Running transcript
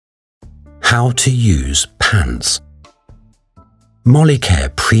How to use pants.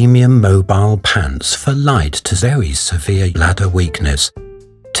 MoliCare Premium Mobile Pants for light to very severe bladder weakness.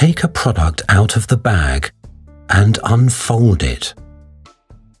 Take a product out of the bag and unfold it.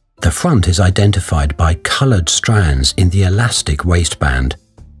 The front is identified by coloured strands in the elastic waistband.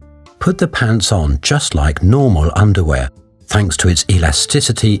 Put the pants on just like normal underwear. Thanks to its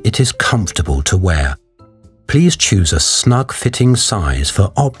elasticity, it is comfortable to wear. Please choose a snug-fitting size for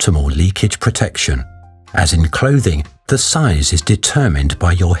optimal leakage protection. As in clothing, the size is determined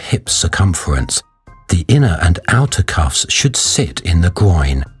by your hip circumference. The inner and outer cuffs should sit in the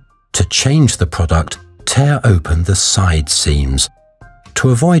groin. To change the product, tear open the side seams.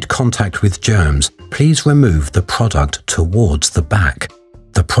 To avoid contact with germs, please remove the product towards the back.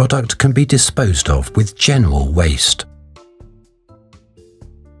 The product can be disposed of with general waste.